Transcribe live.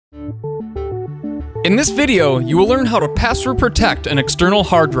In this video, you will learn how to password protect an external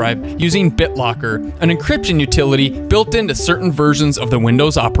hard drive using BitLocker, an encryption utility built into certain versions of the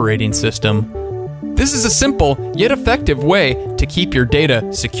Windows operating system. This is a simple, yet effective way to keep your data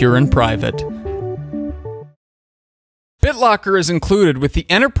secure and private. BitLocker is included with the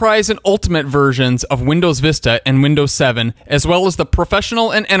Enterprise and Ultimate versions of Windows Vista and Windows 7, as well as the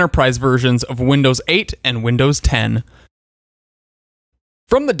Professional and Enterprise versions of Windows 8 and Windows 10.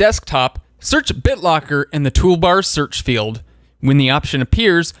 From the desktop, search BitLocker in the toolbar's search field. When the option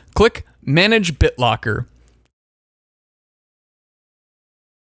appears, click Manage BitLocker.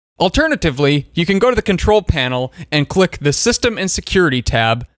 Alternatively, you can go to the Control panel and click the System and Security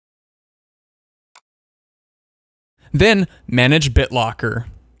tab, then Manage BitLocker.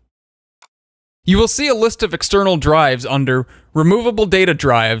 You will see a list of external drives under Removable Data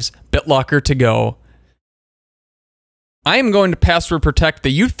Drives, BitLocker to go. I am going to password protect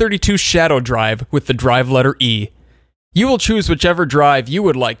the U32 Shadow drive with the drive letter E. You will choose whichever drive you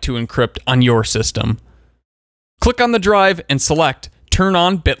would like to encrypt on your system. Click on the drive and select Turn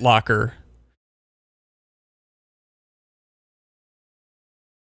on BitLocker.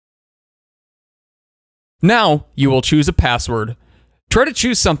 Now, you will choose a password. Try to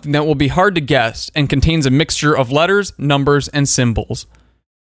choose something that will be hard to guess and contains a mixture of letters, numbers, and symbols.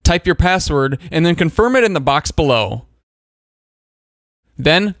 Type your password and then confirm it in the box below.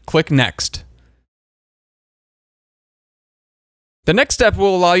 Then, click Next. The next step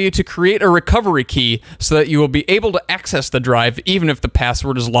will allow you to create a recovery key so that you will be able to access the drive even if the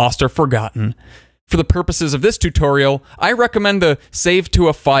password is lost or forgotten. For the purposes of this tutorial, I recommend the Save to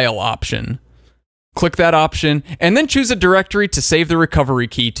a File option. Click that option, and then choose a directory to save the recovery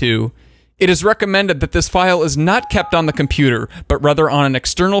key to. It is recommended that this file is not kept on the computer, but rather on an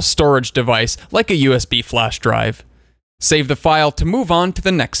external storage device like a USB flash drive. Save the file to move on to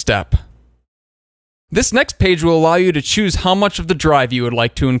the next step. This next page will allow you to choose how much of the drive you would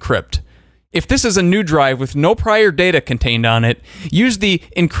like to encrypt. If this is a new drive with no prior data contained on it, use the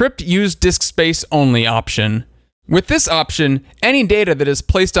Encrypt Use Disk Space Only option. With this option, any data that is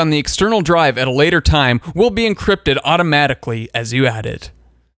placed on the external drive at a later time will be encrypted automatically as you add it.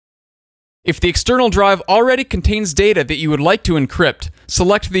 If the external drive already contains data that you would like to encrypt,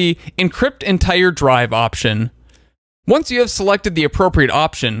 select the Encrypt Entire Drive option. Once you have selected the appropriate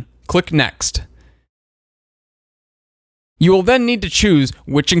option, click Next. You will then need to choose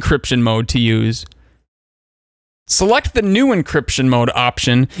which encryption mode to use. Select the New Encryption Mode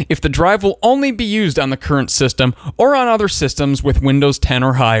option if the drive will only be used on the current system or on other systems with Windows 10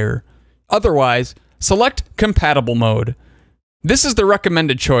 or higher. Otherwise, select Compatible Mode. This is the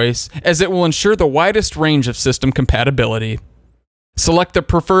recommended choice as it will ensure the widest range of system compatibility. Select the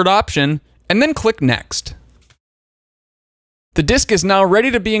preferred option and then click Next. The disk is now ready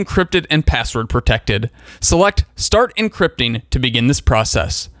to be encrypted and password protected. Select Start Encrypting to begin this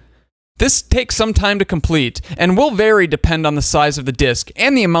process. This takes some time to complete and will vary depending on the size of the disk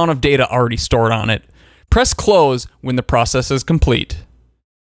and the amount of data already stored on it. Press Close when the process is complete.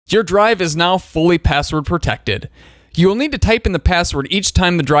 Your drive is now fully password protected. You will need to type in the password each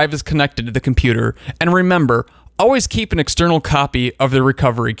time the drive is connected to the computer, and remember, always keep an external copy of the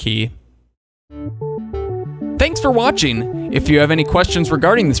recovery key. Thanks for watching! If you have any questions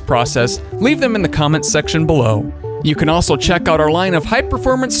regarding this process, leave them in the comments section below. You can also check out our line of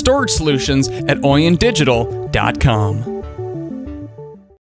high-performance storage solutions at oyendigital.com.